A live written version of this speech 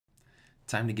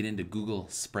Time to get into Google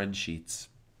Spreadsheets.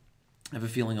 I have a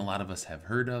feeling a lot of us have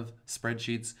heard of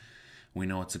spreadsheets. We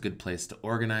know it's a good place to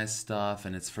organize stuff,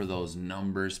 and it's for those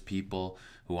numbers people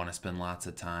who want to spend lots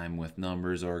of time with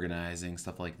numbers, organizing,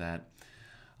 stuff like that.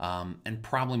 And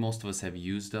probably most of us have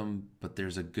used them, but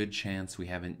there's a good chance we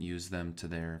haven't used them to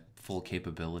their full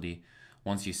capability.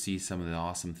 Once you see some of the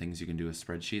awesome things you can do with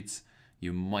spreadsheets,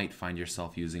 you might find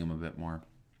yourself using them a bit more.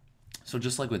 So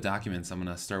just like with documents, I'm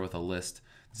going to start with a list.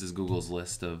 This is Google's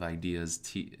list of ideas,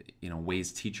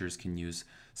 ways teachers can use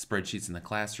spreadsheets in the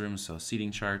classroom. So seating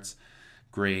charts,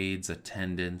 grades,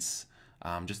 attendance,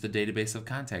 just a database of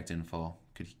contact info.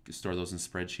 Could store those in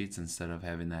spreadsheets instead of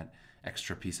having that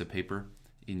extra piece of paper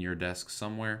in your desk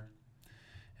somewhere.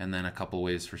 And then a couple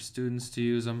ways for students to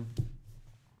use them.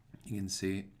 You can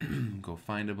see, go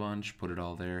find a bunch, put it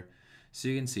all there. So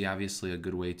you can see obviously a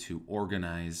good way to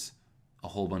organize a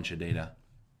whole bunch of data.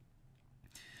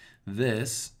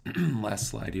 This last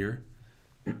slide here,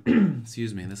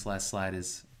 excuse me, this last slide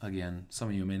is, again, some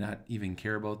of you may not even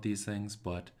care about these things,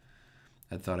 but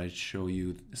I thought I'd show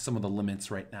you some of the limits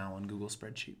right now on Google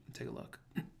Spreadsheet. Take a look.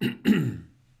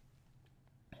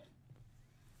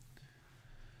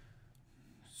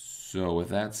 So with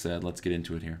that said, let's get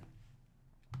into it here.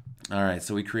 All right,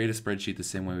 so we create a spreadsheet the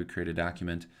same way we create a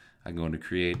document. I go into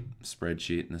create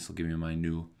spreadsheet, and this will give me my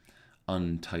new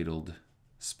untitled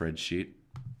spreadsheet.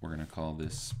 We're going to call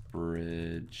this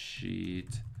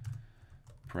spreadsheet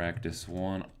practice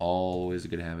 1. Always a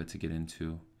good habit to get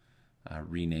into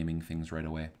renaming things right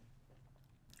away.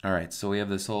 All right, so we have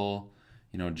this whole,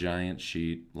 giant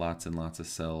sheet, lots and lots of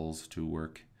cells to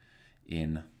work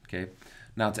in. Okay.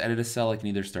 Now to edit a cell, I can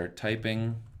either start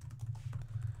typing.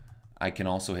 I can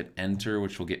also hit enter,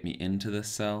 which will get me into this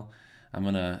cell. I'm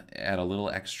going to add a little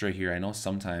extra here. I know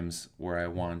sometimes where I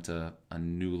want a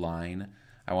new line,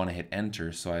 I want to hit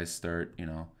enter. So I start,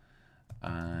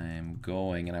 I'm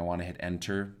going and I want to hit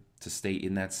enter to stay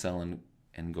in that cell and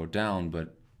go down.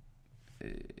 But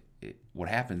what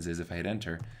happens is if I hit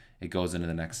enter, it goes into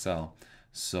the next cell.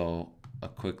 So a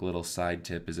quick little side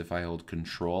tip is if I hold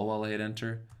control while I hit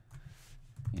enter,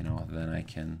 then I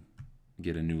can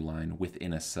get a new line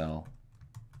within a cell,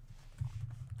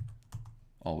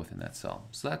 all within that cell.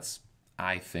 So that's,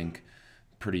 I think,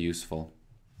 pretty useful.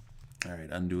 All right,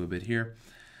 undo a bit here.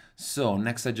 So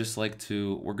next we're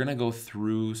going to go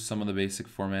through some of the basic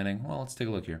formatting. Well, let's take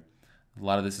a look here. A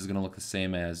lot of this is going to look the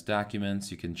same as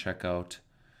documents. You can check out,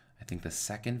 I think the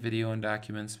second video in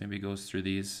documents maybe goes through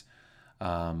these.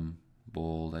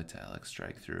 Bold, italic,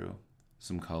 strike through,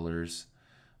 some colors.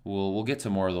 We'll get to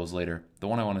more of those later. The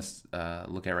one I want to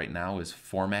look at right now is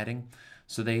formatting.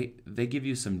 So they give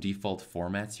you some default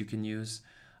formats you can use,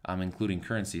 including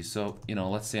currency. So,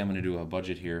 let's say I'm going to do a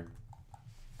budget here.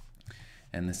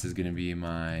 And this is going to be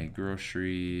my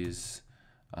groceries,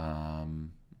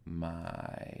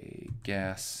 my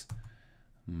gas,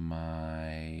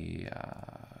 my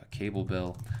cable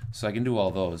bill. So I can do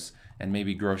all those. And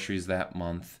maybe groceries that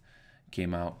month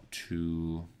came out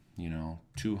to,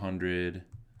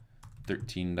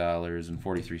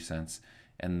 $213.43.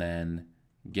 And then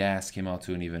gas came out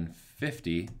to an even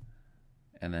 50,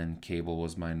 and then cable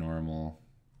was my normal,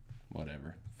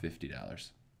 whatever, $50.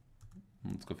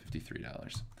 Let's go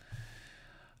 $53.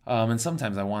 And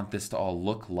sometimes I want this to all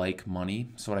look like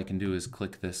money. So what I can do is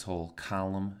click this whole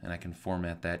column, and I can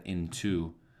format that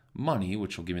into money,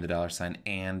 which will give me the $,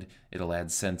 and it'll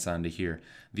add cents onto here.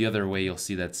 The other way you'll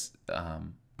see that's,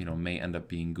 may end up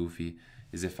being goofy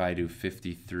is if I do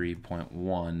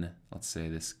 53.1, let's say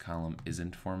this column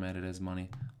isn't formatted as money,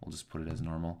 we'll just put it as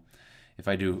normal. If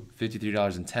I do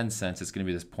 $53.10, it's going to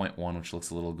be this 0.1, which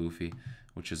looks a little goofy,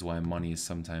 which is why money is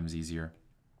sometimes easier.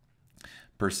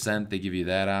 Percent, they give you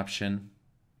that option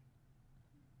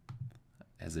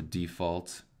as a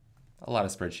default. A lot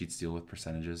of spreadsheets deal with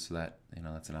percentages, so that,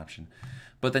 that's an option.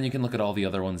 But then you can look at all the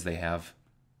other ones they have.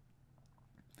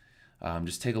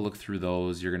 Just take a look through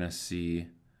those. You're going to see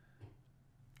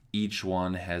each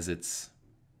one has its,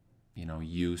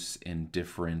 use in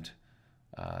different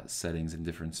settings in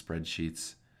different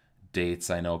spreadsheets. Dates,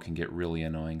 I know, can get really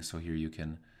annoying, so here you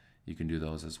can do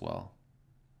those as well.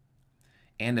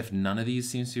 And if none of these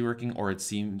seems to be working, or it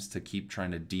seems to keep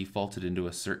trying to default it into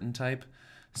a certain type,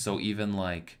 so even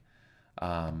like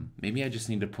maybe I just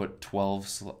need to put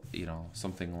 12,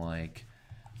 something like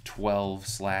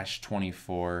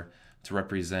 12/24 to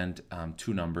represent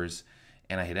two numbers,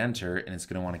 and I hit enter, and it's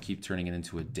going to want to keep turning it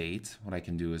into a date. What I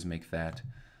can do is make that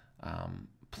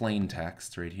plain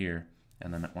text right here,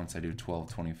 and then once I do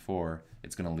 12/24,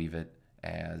 it's going to leave it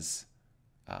as,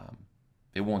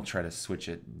 it won't try to switch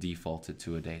it, default it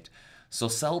to a date. So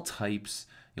cell types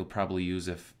you'll probably use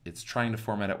if it's trying to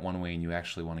format it one way and you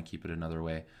actually want to keep it another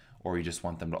way, or you just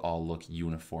want them to all look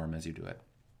uniform as you do it.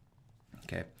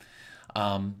 Okay.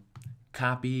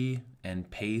 Copy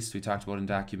and paste, we talked about in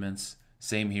documents.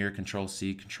 Same here,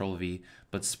 Control-C, Control-V.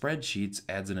 But Spreadsheets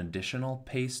adds an additional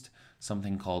paste,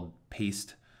 something called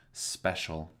paste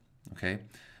special. Okay.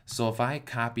 So if I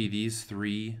copy these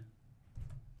three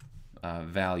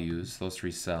values, those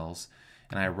three cells,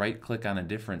 and I right-click on a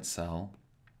different cell,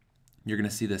 you're going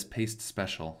to see this paste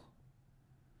special.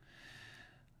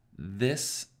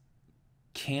 This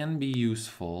can be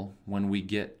useful when we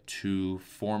get to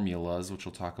formulas, which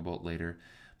we'll talk about later.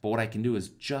 But what I can do is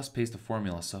just paste a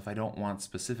formula. So if I don't want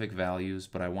specific values,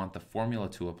 but I want the formula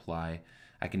to apply,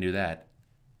 I can do that.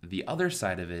 The other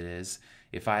side of it is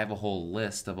if I have a whole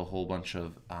list of a whole bunch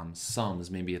of sums,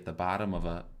 maybe at the bottom of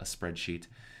a spreadsheet,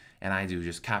 and I do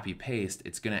just copy paste,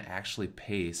 it's going to actually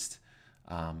paste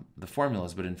the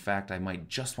formulas. But in fact, I might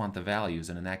just want the values.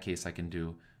 And in that case, I can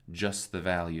do just the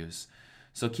values.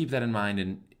 So keep that in mind,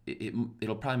 and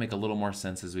it'll probably make a little more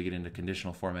sense as we get into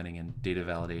conditional formatting and data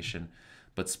validation.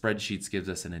 But Spreadsheets gives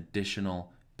us an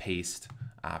additional paste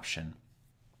option.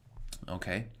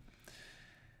 Okay.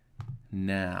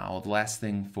 Now, the last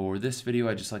thing for this video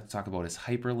I'd just like to talk about is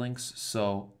hyperlinks.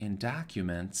 So in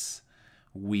documents,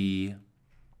 we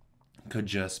could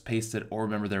just paste it, or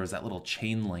remember there was that little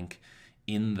chain link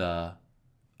in the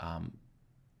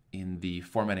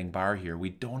formatting bar here. We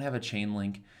don't have a chain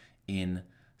link in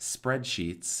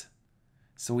Spreadsheets,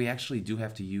 so we actually do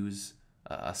have to use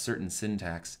a certain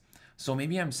syntax. So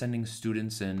maybe I'm sending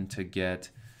students in to get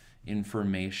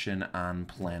information on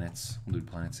planets. We'll do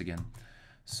planets again.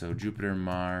 So Jupiter,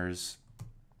 Mars,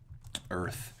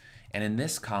 Earth. And in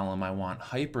this column, I want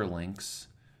hyperlinks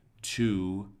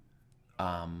to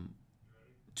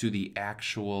the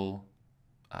actual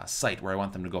site where I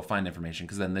want them to go find information,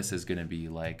 because then this is going to be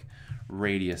like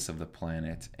radius of the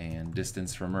planet and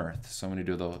distance from Earth. So I'm going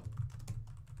to do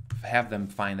have them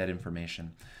find that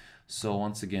information. So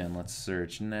once again, let's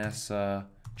search NASA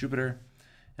Jupiter,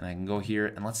 and I can go here,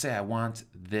 and let's say I want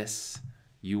this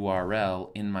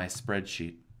URL in my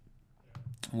spreadsheet.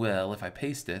 Well, if I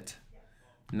paste it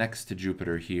next to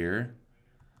Jupiter here,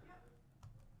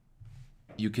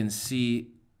 you can see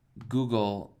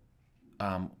Google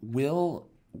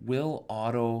will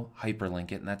auto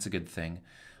hyperlink it, and that's a good thing.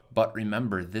 But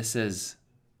remember, this is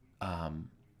a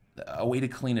way to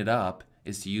clean it up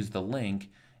is to use the link.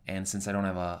 And since I don't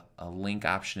have a link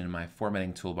option in my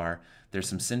formatting toolbar, there's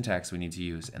some syntax we need to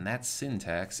use. And that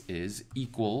syntax is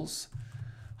equals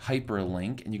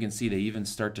hyperlink. And you can see they even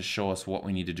start to show us what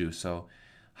we need to do. So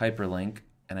hyperlink,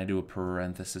 and I do a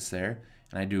parenthesis there,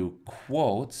 and I do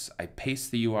quotes. I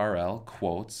paste the URL,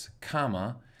 quotes,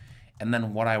 comma, and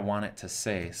then what I want it to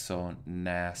say. So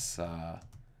NASA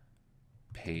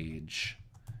page,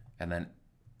 and then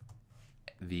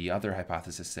the other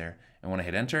hypothesis there. And when I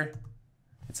hit enter,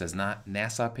 it says not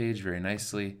NASA page very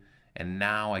nicely, and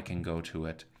now I can go to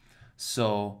it.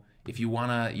 So if you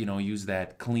want to, use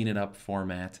that clean it up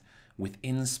format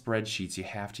within Spreadsheets, you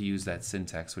have to use that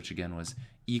syntax, which again was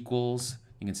equals.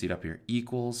 You can see it up here,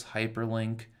 equals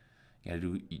hyperlink. You got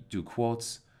to do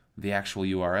quotes, the actual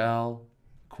URL,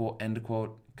 quote, end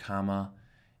quote, comma,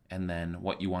 and then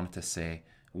what you want it to say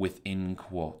within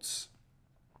quotes.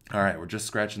 All right, we're just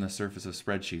scratching the surface of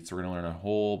Spreadsheets. We're going to learn a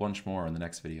whole bunch more in the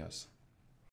next videos.